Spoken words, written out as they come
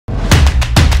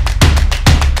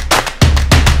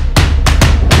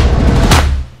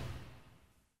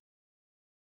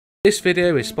This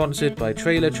video is sponsored by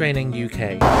Trailer Training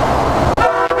UK.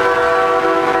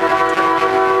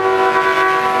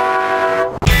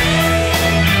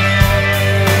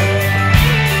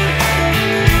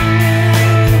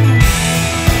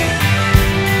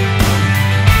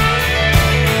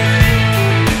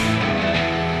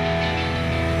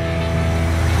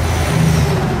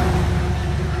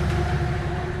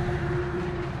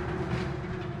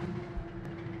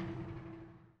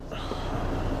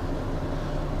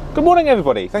 Good morning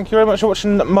everybody, thank you very much for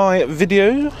watching my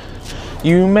video.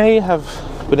 You may have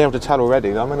been able to tell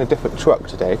already that I'm in a different truck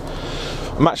today.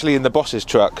 I'm actually in the boss's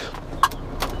truck,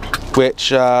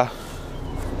 which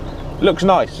looks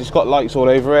nice. It's got lights all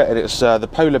over it and it's the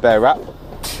polar bear wrap.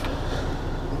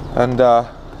 And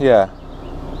yeah,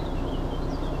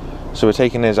 so we're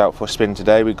taking his out for a spin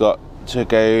today. We got to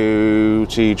go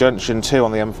to Junction 2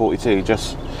 on the M42,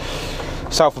 just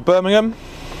south of Birmingham.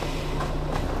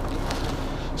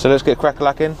 So let's get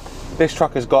crack-a-lacking. This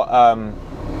truck has got,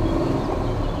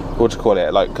 what do you call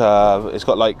it? Like, it's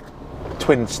got like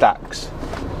twin stacks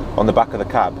on the back of the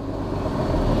cab.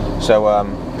 So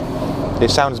it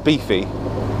sounds beefy.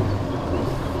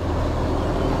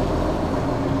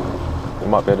 You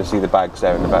might be able to see the bags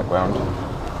there in the background.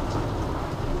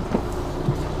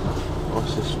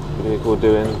 What's this vehicle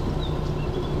doing?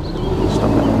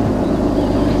 Stop it.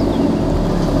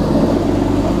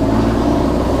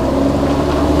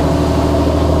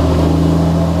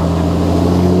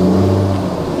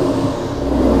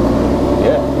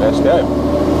 Let's go.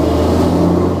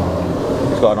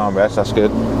 It's got an armrest, that's good.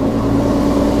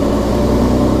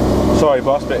 Sorry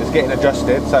boss, but it's getting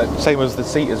adjusted, so same as the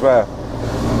seat as well.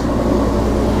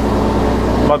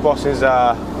 My boss is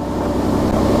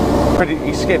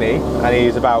pretty skinny and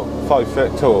he's about 5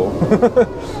 foot tall.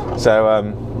 So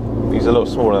he's a little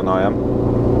smaller than I am.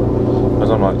 Because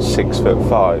I'm like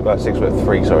 6'5",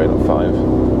 6'3", sorry, not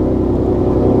 5.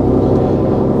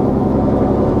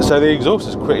 So the exhaust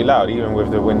is pretty loud even with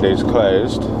the windows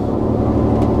closed.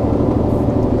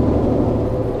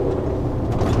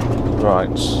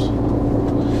 Right.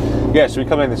 Yeah, so we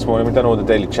come in this morning, we've done all the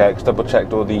daily checks, double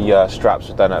checked all the straps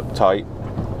were done up tight.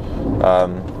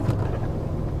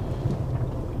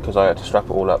 Because I had to strap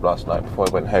it all up last night before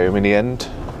I went home in the end.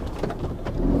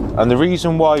 And the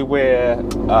reason why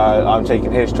I'm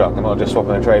taking his truck and not just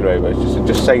swapping the trailer over is it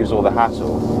just saves all the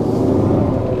hassle.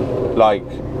 Like,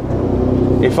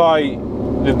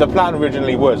 the plan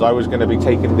originally was I was going to be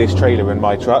taking this trailer in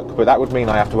my truck, but that would mean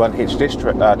I have to unhitch this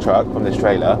truck from this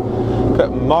trailer,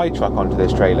 put my truck onto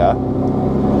this trailer,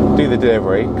 do the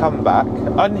delivery, come back,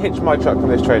 unhitch my truck from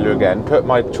this trailer again, put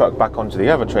my truck back onto the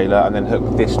other trailer, and then hook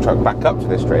this truck back up to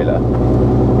this trailer.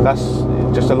 That's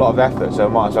just a lot of effort, so I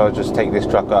might as well just take this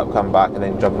truck up, come back, and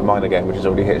then jump in mine again, which is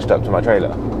already hitched up to my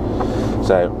trailer.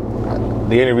 So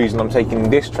the only reason I'm taking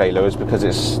this trailer is because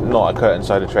it's not a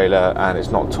curtain-sided trailer and it's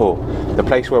not tall. The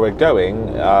place where we're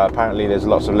going, apparently there's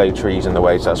lots of low trees in the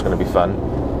way, so that's going to be fun.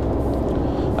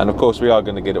 And of course we are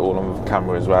going to get it all on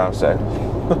camera as well, so.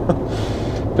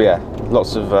 But yeah,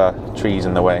 lots of trees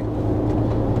in the way.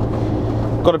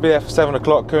 Got to be there for 7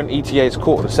 o'clock, current ETA is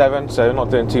 6:45, so not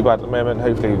doing too bad at the moment.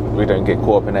 Hopefully we don't get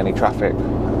caught up in any traffic.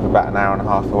 We're about an hour and a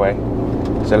half away.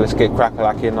 So let's get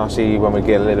crack-a-lacking, I'll see you when we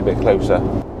get a little bit closer.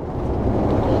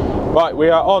 Right, we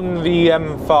are on the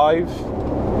M5.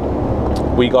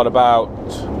 We got about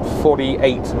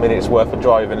 48 minutes worth of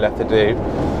driving left to do.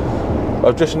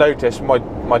 I've just noticed my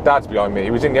dad's behind me.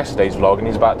 He was in yesterday's vlog and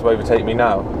he's about to overtake me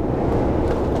now.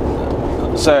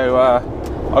 So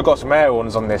I've got some air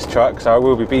horns on this truck, so I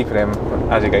will be beeping him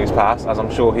as he goes past, as I'm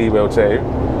sure he will too.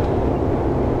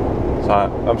 So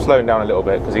I'm slowing down a little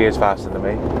bit because he is faster than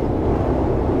me.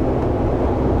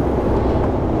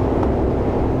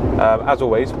 As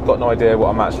always, got no idea what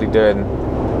I'm actually doing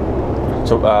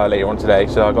later on today,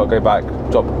 so I've got to go back,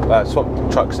 swap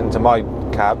trucks into my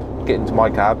cab, get into my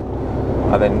cab,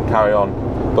 and then carry on.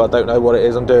 But I don't know what it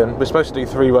is I'm doing. We're supposed to do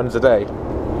 3 runs a day,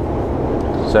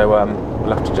 so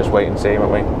we'll have to just wait and see,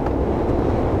 won't we?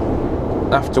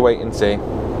 Have to wait and see.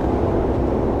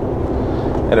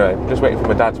 Anyway, just waiting for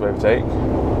my dad to overtake.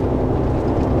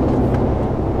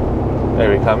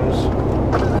 There he comes.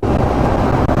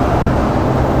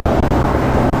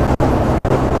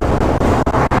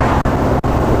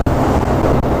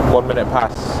 1 minute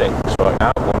past 6 right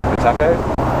now, 1 minute taco.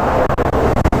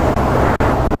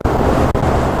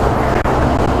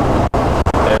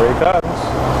 There he comes.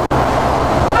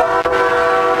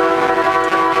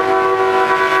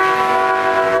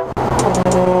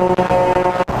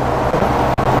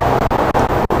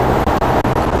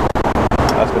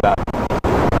 That's good.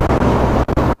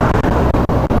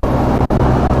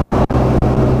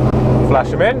 Flash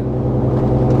him in.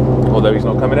 although he's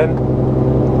not coming in.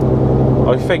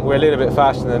 I think we're a little bit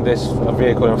faster than this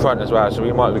vehicle in front as well, so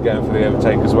we might be going for the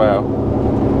overtake as well.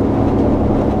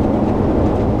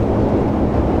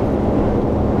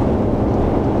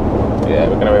 Yeah,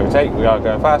 we're going to overtake, we are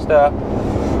going faster.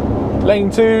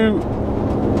 Lane 2,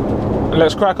 and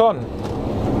let's crack on.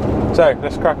 So,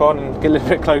 let's crack on and get a little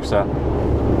bit closer.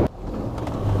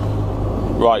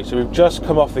 Right, so we've just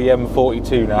come off the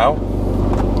M42 now.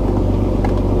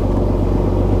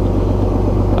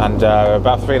 And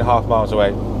about 3.5 miles away.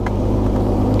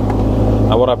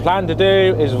 And what I plan to do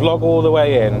is vlog all the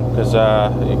way in, because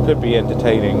it could be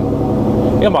entertaining.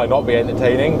 It might not be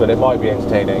entertaining, but it might be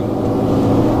entertaining.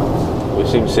 We'll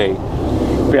soon see.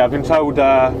 But yeah, I've been told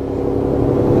that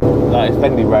it's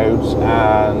bendy roads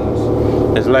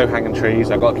and there's low-hanging trees.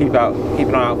 I've got to keep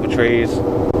an eye out for trees.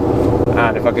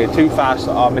 And if I go too fast,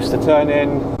 I'll miss the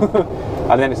turn-in.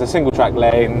 And then it's a single-track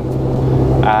lane.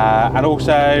 And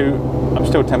also, I'm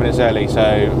still 10 minutes early,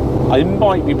 so I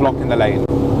might be blocking the lane.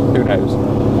 Who knows?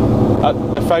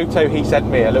 The photo he sent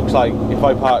me, it looks like if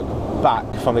I park back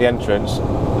from the entrance,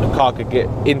 the car could get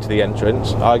into the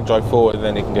entrance, I can drive forward and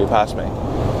then he can go past me.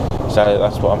 So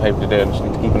that's what I'm hoping to do. I just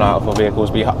need to keep an eye out for vehicles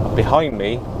behind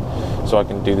me so I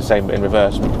can do the same in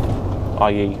reverse,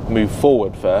 i.e. move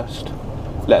forward first,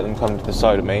 let them come to the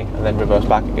side of me and then reverse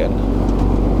back again.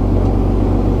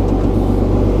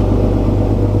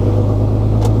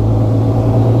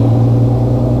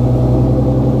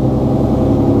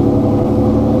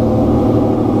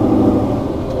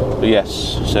 But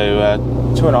yes, so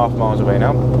 2.5 miles away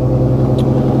now.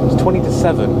 It's 20 to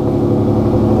 7.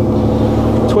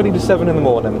 20 to 7 in the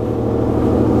morning.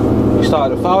 We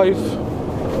started at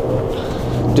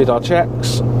 5, did our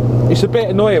checks. It's a bit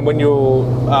annoying when you're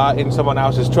in someone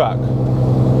else's truck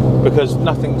because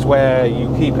nothing's where you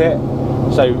keep it.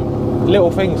 So little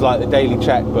things like the daily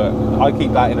checkbook, I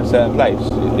keep that in a certain place.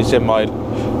 It's in my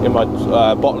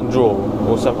bottom drawer,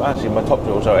 or some, actually my top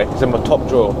drawer. Sorry, it's in my top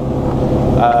drawer.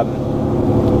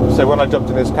 So when I jumped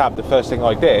in this cab, the first thing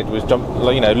I did was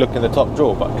look in the top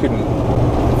drawer, but I couldn't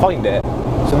find it.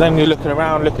 So then you're looking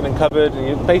around, looking in cupboard, and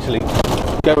you're basically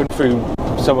going through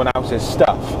someone else's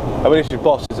stuff. I mean, your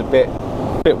boss is a bit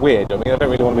weird. I mean, I don't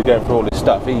really want to be going through all this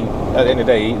stuff. At the end of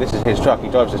the day, this is his truck. He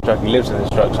drives his truck. He lives in his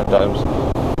truck sometimes.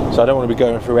 So I don't want to be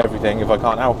going through everything if I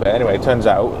can't help it. Anyway, it turns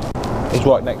out he's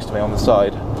right next to me on the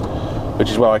side, which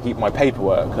is where I keep my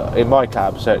paperwork in my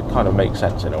cab. So it kind of makes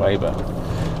sense in a way. But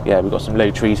yeah, we've got some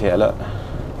low trees here. Look.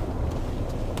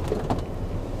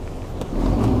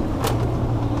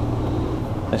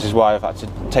 This is why I've had to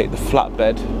take the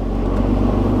flatbed.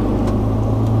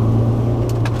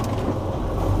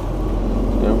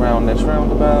 Go around this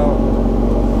roundabout.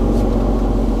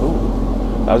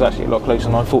 Ooh, that was actually a lot closer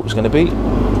than I thought it was going to be.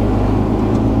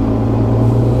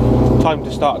 Time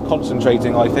to start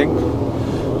concentrating, I think.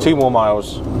 2 more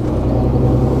miles.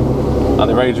 And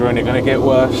the roads are only going to get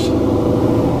worse.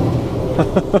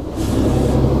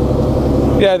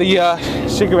 Yeah, the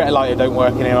cigarette lighter don't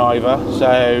work in here either,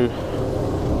 so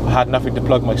I had nothing to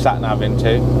plug my sat-nav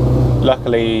into.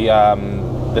 Luckily,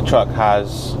 the truck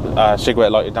has a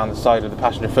cigarette lighter down the side of the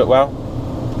passenger footwell.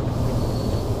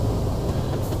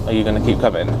 Are you going to keep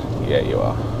coming? Yeah, you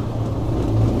are.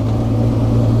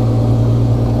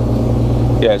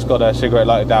 Yeah, it's got a cigarette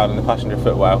lighter down in the passenger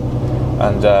footwell,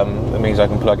 and that means I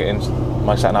can plug it into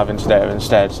my sat-nav into there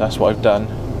instead, so that's what I've done.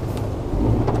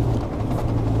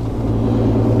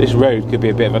 This road could be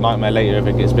a bit of a nightmare later if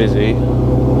it gets busy.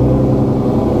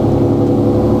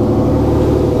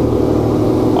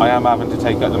 I am having to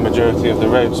take up the majority of the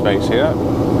road space here.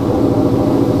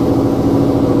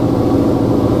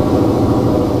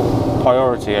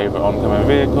 Priority over oncoming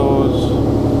vehicles,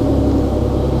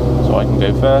 so I can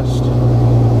go first.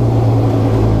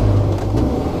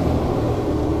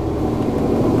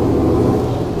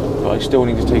 But I still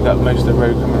need to take up most of the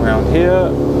road coming around here.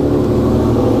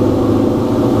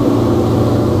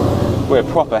 We're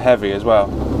proper heavy as well.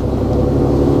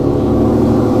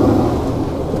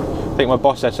 I think my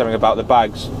boss said something about the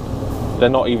bags. They're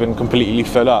not even completely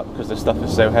full up because the stuff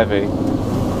is so heavy.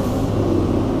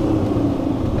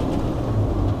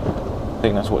 I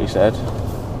think that's what he said.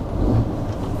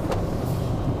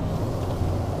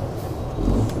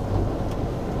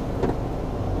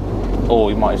 Or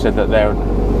he might have said that they're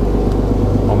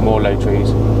on more low trees.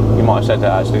 He might have said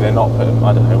that actually they're not put.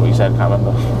 I don't know what he said, can't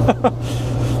remember.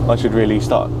 I should really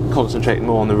start concentrating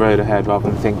more on the road ahead rather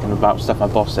than thinking about stuff my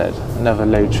boss said. Another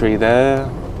low tree there.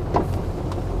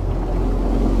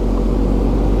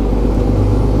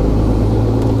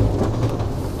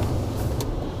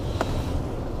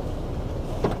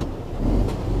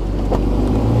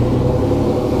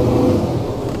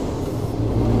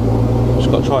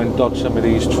 try and dodge some of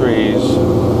these trees.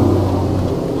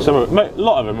 A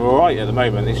lot of them are alright at the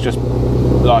moment. It's just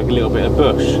like a little bit of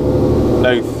bush,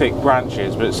 no thick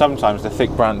branches. But sometimes the thick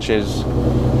branches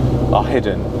are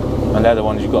hidden, and they're the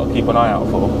ones you've got to keep an eye out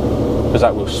for, because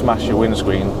that will smash your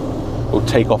windscreen or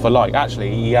take off a light.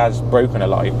 Actually, he has broken a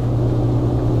light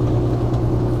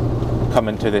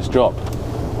coming to this drop.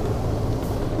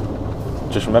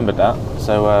 Just remembered that.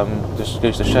 So just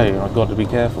goes to show you, I've got to be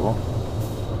careful.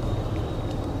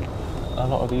 A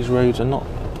lot of these roads are not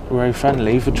very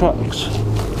friendly for trucks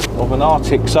of an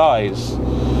Arctic size.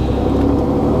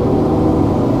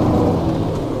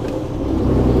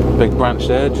 Big branch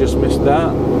there, just missed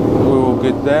that. We're all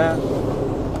good there.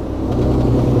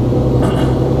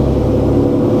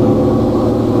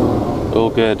 All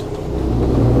good.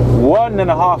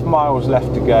 1.5 miles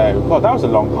left to go. God, that was a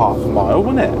long half mile,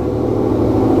 wasn't it?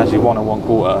 Actually 1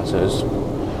 1/4, so it's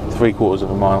 3/4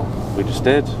 of a mile we just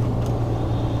did.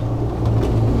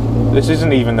 This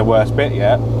isn't even the worst bit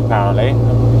yet, apparently.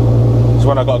 It's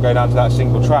when I've got to go down to that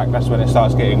single track, that's when it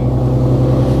starts getting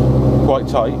quite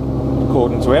tight,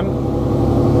 according to him.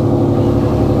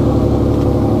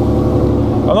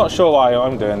 I'm not sure why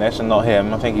I'm doing this and not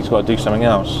him. I think he's got to do something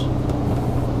else.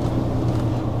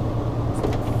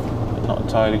 Not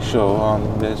entirely sure.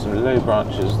 There's some low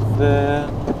branches there.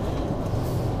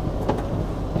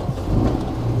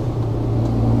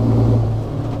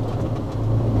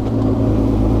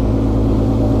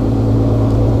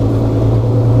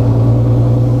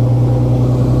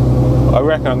 I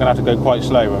reckon I'm going to have to go quite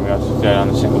slow when we have to go down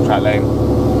the single track lane.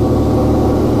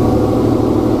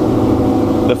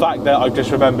 The fact that I've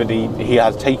just remembered he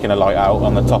has taken a light out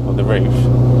on the top of the roof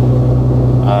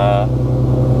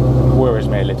worries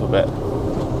me a little bit.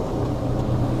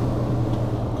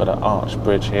 Got an arch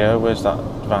bridge here. Where's that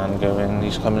van going?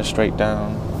 He's coming straight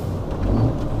down.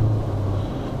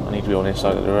 I need to be on this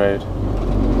side of the road.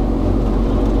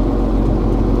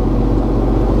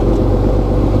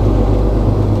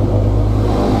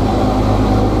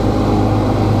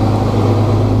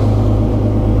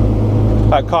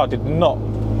 That car did not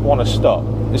want to stop.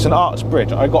 It's an arch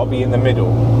bridge. I got to be in the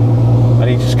middle, and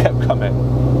he just kept coming.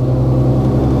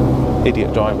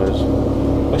 Idiot drivers.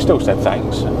 I still said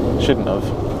thanks. Shouldn't have.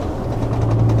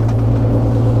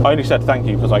 I only said thank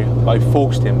you because I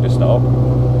forced him to stop.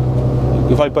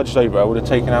 If I budged over, I would have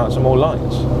taken out some more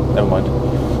lights. Never mind.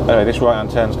 Anyway, this right-hand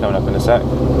turn's coming up in a sec.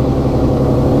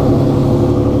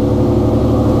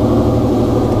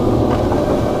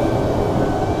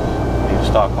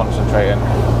 Start concentrating.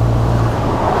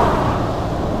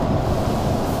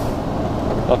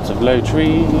 Lots of low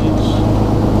trees.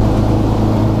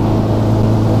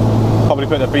 Probably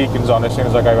put the beacons on as soon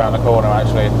as I go around the corner,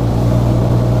 actually.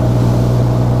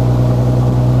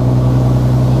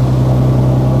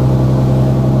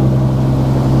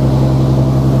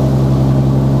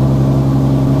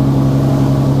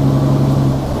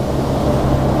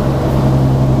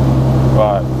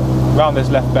 Right, round this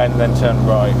left bend, then turn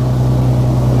right.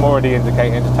 I'm already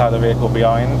indicating to tell the vehicle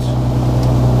behind.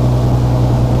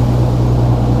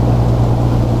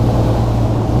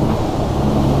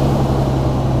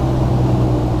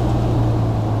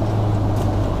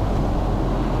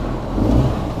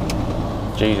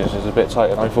 Jesus, it's a bit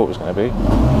tighter than I thought it was going to be.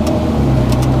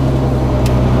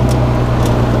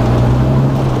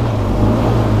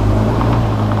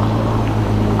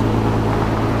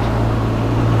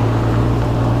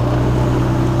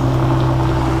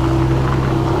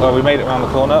 Well, we made it around the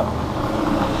corner.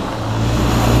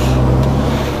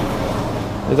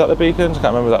 Is that the beacons? I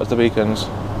can't remember if that was the beacons.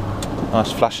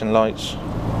 Nice flashing lights.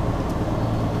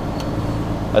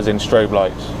 As in strobe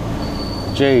lights.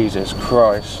 Jesus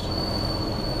Christ.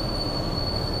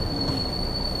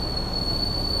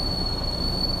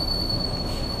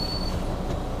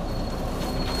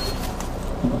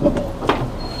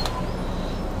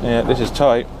 Yeah, this is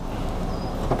tight.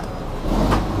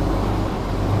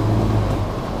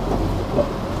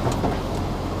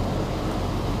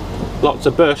 Lots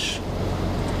of bush.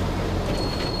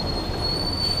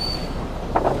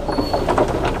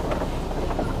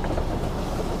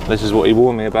 This is what he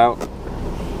warned me about.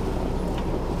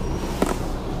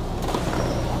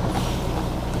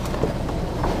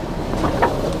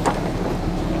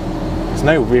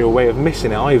 There's no real way of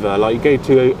missing it either. Like, you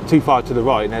go too far to the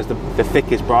right and there's the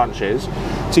thickest branches,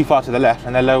 too far to the left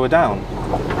and they're lower down.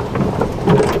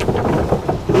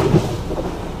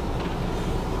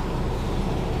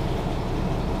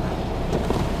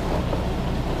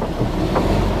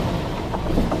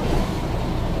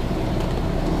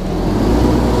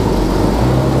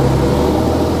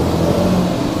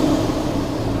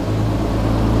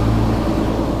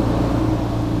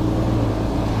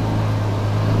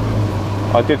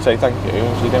 I did say thank you.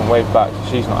 She didn't wave back.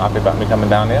 So she's not happy about me coming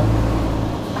down here.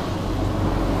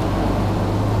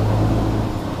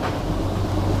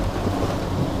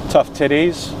 Tough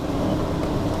titties.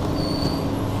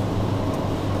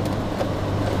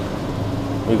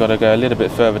 We've got to go a little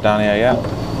bit further down here,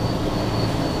 yeah.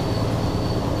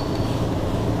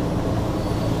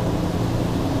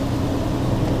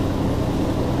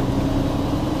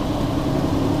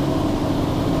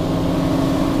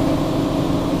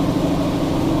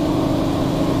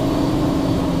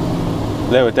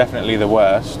 They were definitely the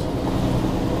worst.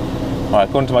 Right,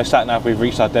 according to my sat nav, we've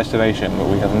reached our destination, but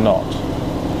we have not.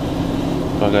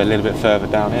 So I'll go a little bit further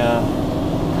down here.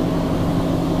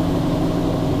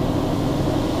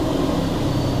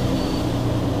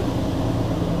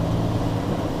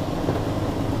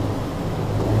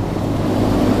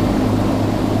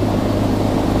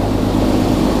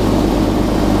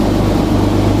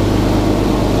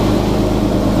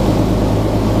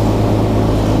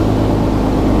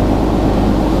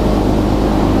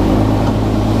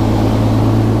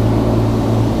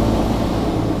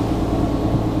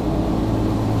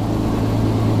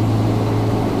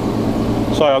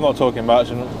 Sorry, I'm not talking much,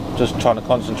 I'm just trying to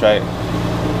concentrate.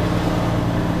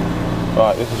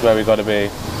 Right, this is where we've got to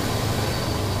be.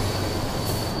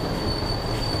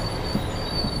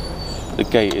 The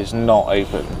gate is not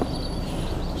open,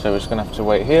 so we're just going to have to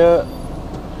wait here.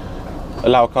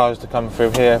 Allow cars to come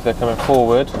through here if they're coming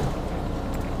forward.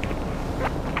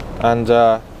 And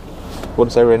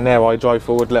once they're in there, I drive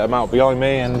forward, let them out behind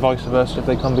me, and vice versa if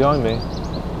they come behind me.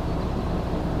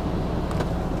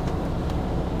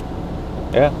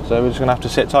 Yeah, so we're just going to have to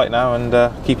sit tight now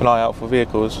and keep an eye out for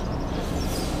vehicles.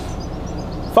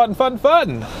 Fun, fun,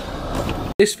 fun!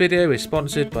 This video is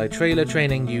sponsored by Trailer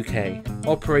Training UK,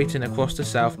 operating across the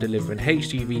south delivering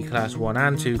HGV Class 1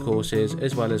 and 2 courses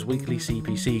as well as weekly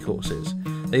CPC courses.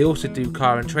 They also do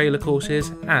car and trailer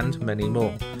courses and many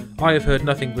more. I have heard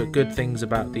nothing but good things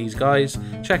about these guys.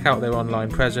 Check out their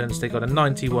online presence. They got a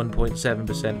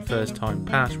 91.7% first time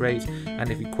pass rate,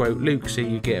 and if you quote Luxy,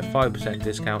 you get a 5%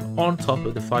 discount on top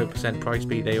of the 5% price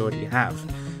beat they already have.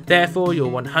 Therefore,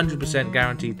 you're 100%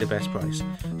 guaranteed the best price.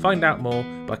 Find out more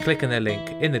by clicking their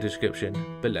link in the description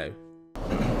below.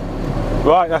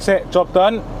 Right, that's it, job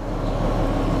done.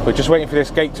 We're just waiting for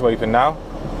this gate to open now,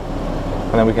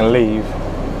 and then we can leave.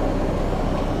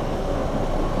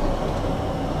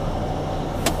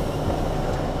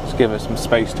 Let's give us some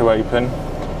space to open.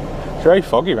 It's very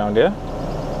foggy around here.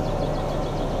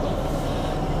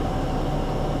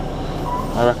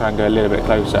 I reckon I can go a little bit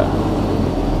closer.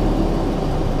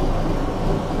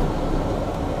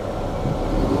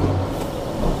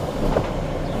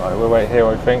 Right, we'll wait here,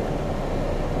 I think.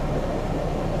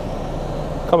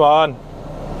 Come on.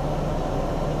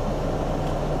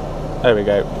 There we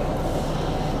go.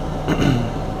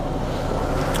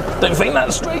 Don't think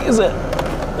that's straight, is it?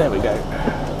 There we go.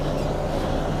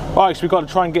 Right, so we've got to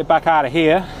try and get back out of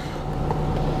here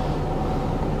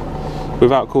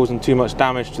without causing too much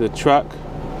damage to the truck.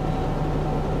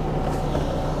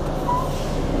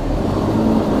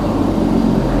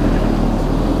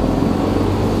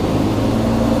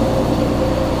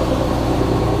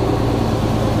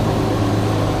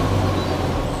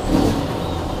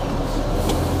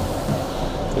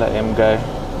 Let him go.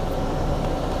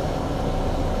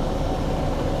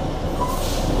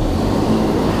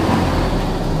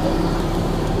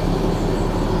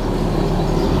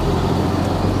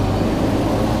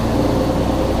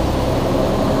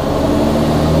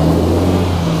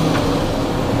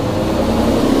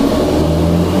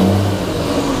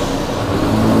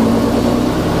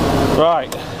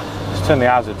 Right, let's turn the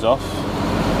hazards off.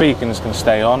 Beacons can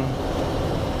stay on.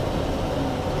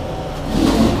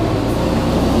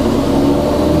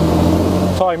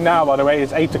 Time now, by the way,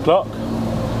 is 8 o'clock,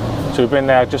 so we've been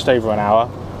there just over an hour.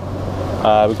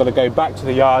 We've got to go back to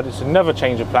the yard. It's another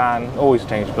change of plan, always a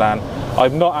change of plan.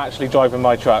 I'm not actually driving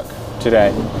my truck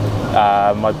today.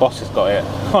 My boss has got it.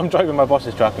 I'm driving my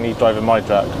boss's truck and he's driving my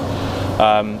truck.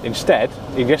 Instead,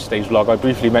 in yesterday's vlog, I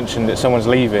briefly mentioned that someone's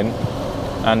leaving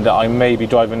and that I may be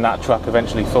driving that truck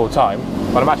eventually full time,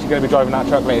 but I'm actually going to be driving that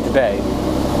truck later today.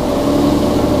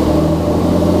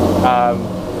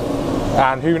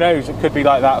 And who knows, it could be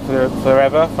like that for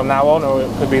forever from now on, or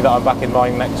it could be that I'm back in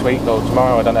mine next week or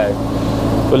tomorrow, I don't know.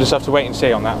 We'll just have to wait and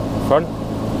see on that front.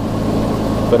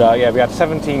 But yeah, we had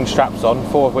 17 straps on,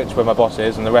 4 of which were my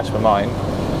boss's and the rest were mine.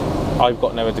 I've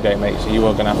got nowhere to go, mate, so you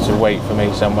are going to have to wait for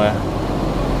me somewhere.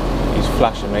 He's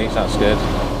flashing me, so that's good.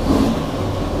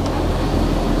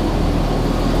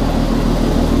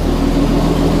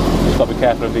 Just got to be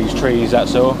careful of these trees,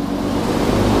 that's all.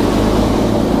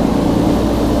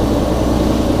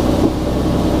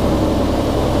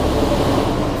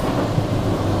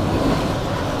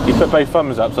 put both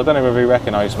thumbs up, so I don't know whether he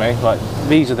recognised me. Like,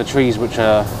 these are the trees which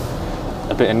are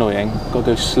a bit annoying. Got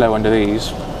to go slow under these.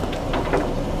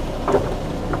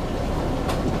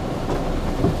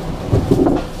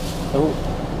 Oh,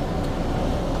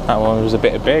 that one was a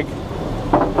bit big.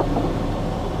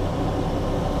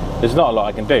 There's not a lot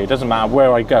I can do. It doesn't matter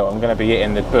where I go, I'm going to be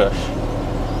hitting the bush.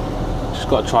 Just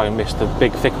got to try and miss the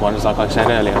big thick ones, like I said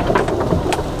earlier,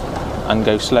 and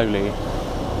go slowly.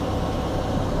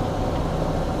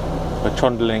 We're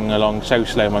trundling along so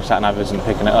slow, my sat nav isn't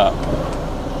picking it up.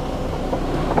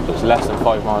 It's less than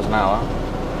 5 miles an hour.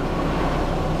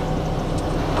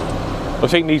 I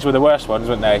think these were the worst ones,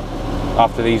 weren't they?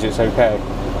 After these, it's okay.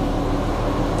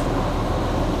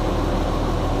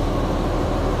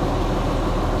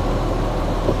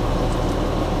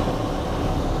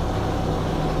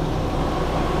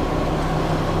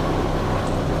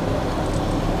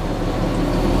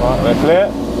 Right, we're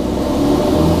clear.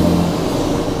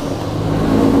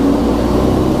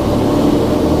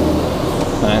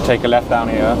 And take a left down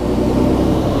here.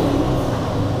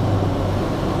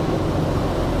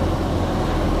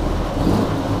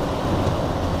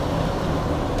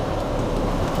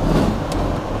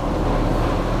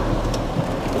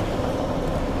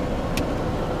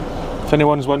 If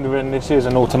anyone's wondering, this is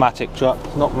an automatic truck,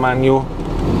 not manual.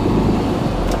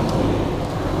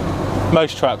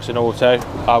 Most trucks are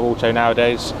auto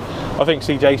nowadays. I think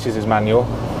CJ's is manual.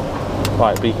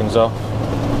 Right, beacon's off.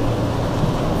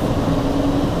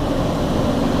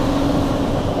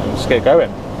 Let's get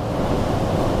going.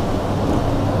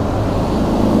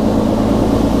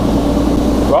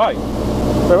 Right,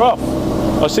 we're off.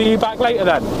 I'll see you back later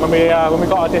then, when we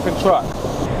got a different truck.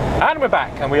 And we're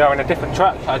back, and we are in a different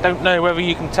truck. I don't know whether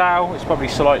you can tell, it's probably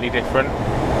slightly different.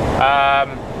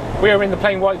 We are in the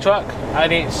plain white truck,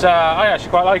 and it's I actually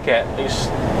quite like it.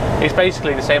 It's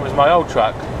basically the same as my old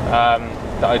truck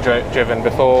that I driven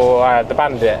before I had the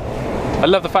Bandit. I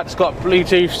love the fact it's got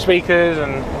Bluetooth speakers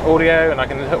and audio, and I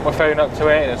can hook my phone up to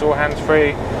it, and it's all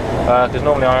hands-free. Because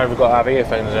normally I either got to have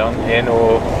earphones in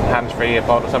or hands-free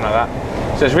earpod or something like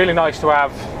that. So it's really nice to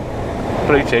have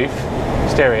Bluetooth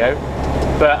stereo.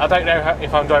 But I don't know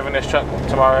if I'm driving this truck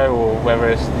tomorrow or whether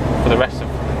it's for the rest of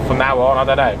from now on. I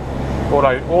don't know.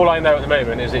 All I know at the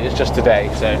moment is it's just today,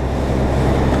 so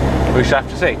we should have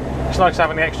to see. It's nice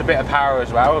having the extra bit of power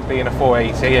as well, being a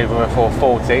 480 over a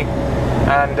 440,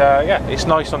 and yeah, it's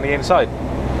nice on the inside.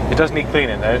 It does need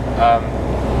cleaning though.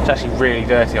 It's actually really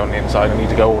dirty on the inside. I need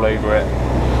to go all over it.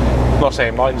 I'm not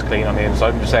saying mine's clean on the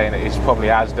inside. I'm just saying it's probably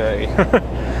as dirty.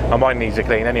 And mine needs a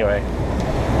clean anyway.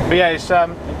 But yeah, it's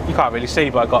you can't really see,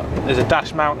 but there's a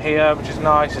dash mount here, which is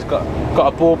nice. It's got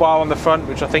a ball bar on the front,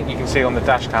 which I think you can see on the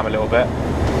dash cam a little bit.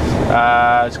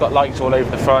 It's got lights all over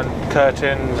the front,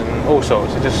 curtains and all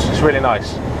sorts. It's really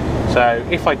nice. So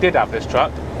if I did have this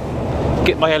truck,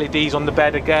 get my LEDs on the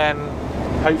bed again,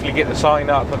 hopefully get the sign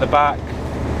up at the back,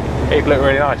 it'd look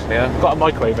really nice here. Got a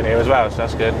microwave in here as well, so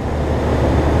that's good.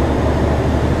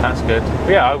 That's good.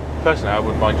 But yeah, personally I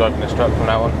wouldn't mind driving this truck from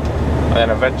now on. And then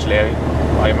eventually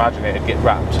I imagine it'd get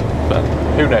wrapped, but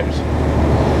who knows?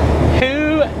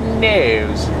 Who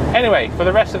knows? Anyway, for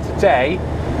the rest of today,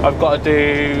 I've got to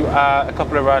do a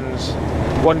couple of runs,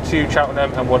 one to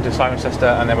Cheltenham and one to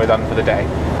Cirencester, and then we're done for the day.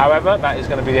 However, that is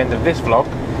going to be the end of this vlog,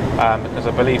 because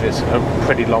I believe it's a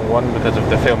pretty long one because of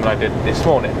the filming I did this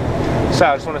morning. So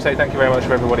I just want to say thank you very much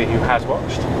for everybody who has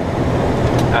watched,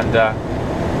 and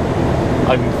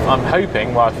I'm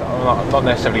hoping, well, I'm not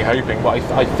necessarily hoping, but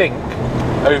I think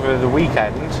over the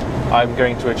weekend I'm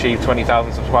going to achieve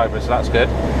 20,000 subscribers, so that's good.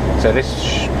 So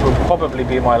this will probably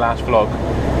be my last vlog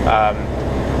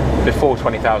before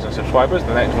 20,000 subscribers.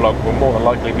 The next vlog will more than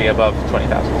likely be above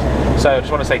 20,000. So I just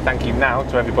want to say thank you now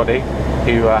to everybody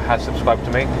who has subscribed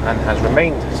to me and has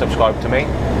remained subscribed to me,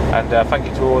 and thank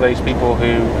you to all those people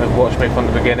who have watched me from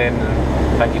the beginning,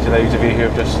 and thank you to those of you who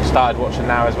have just started watching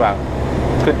now as well.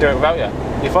 Couldn't do it without you.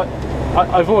 If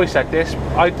I've always said this,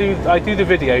 I do the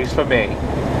videos for me.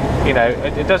 You know,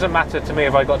 it doesn't matter to me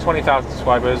if I got 20,000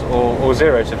 subscribers or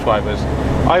 0 subscribers.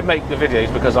 I make the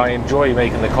videos because I enjoy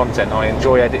making the content, I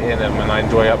enjoy editing them, and I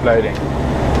enjoy uploading.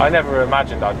 I never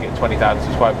imagined I'd get 20,000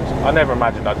 subscribers. I never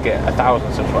imagined I'd get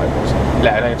 1,000 subscribers,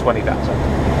 let alone 20,000.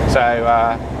 So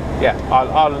yeah,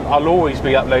 I'll always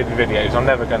be uploading videos. I'm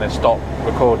never going to stop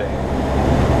recording.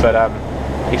 But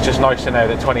it's just nice to know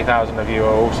that 20,000 of you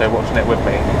are also watching it with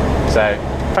me. So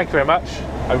thank you very much.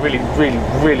 I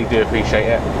really do appreciate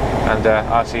it, and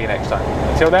I'll see you next time.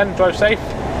 Until then, drive safe.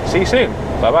 See you soon.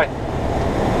 Bye bye.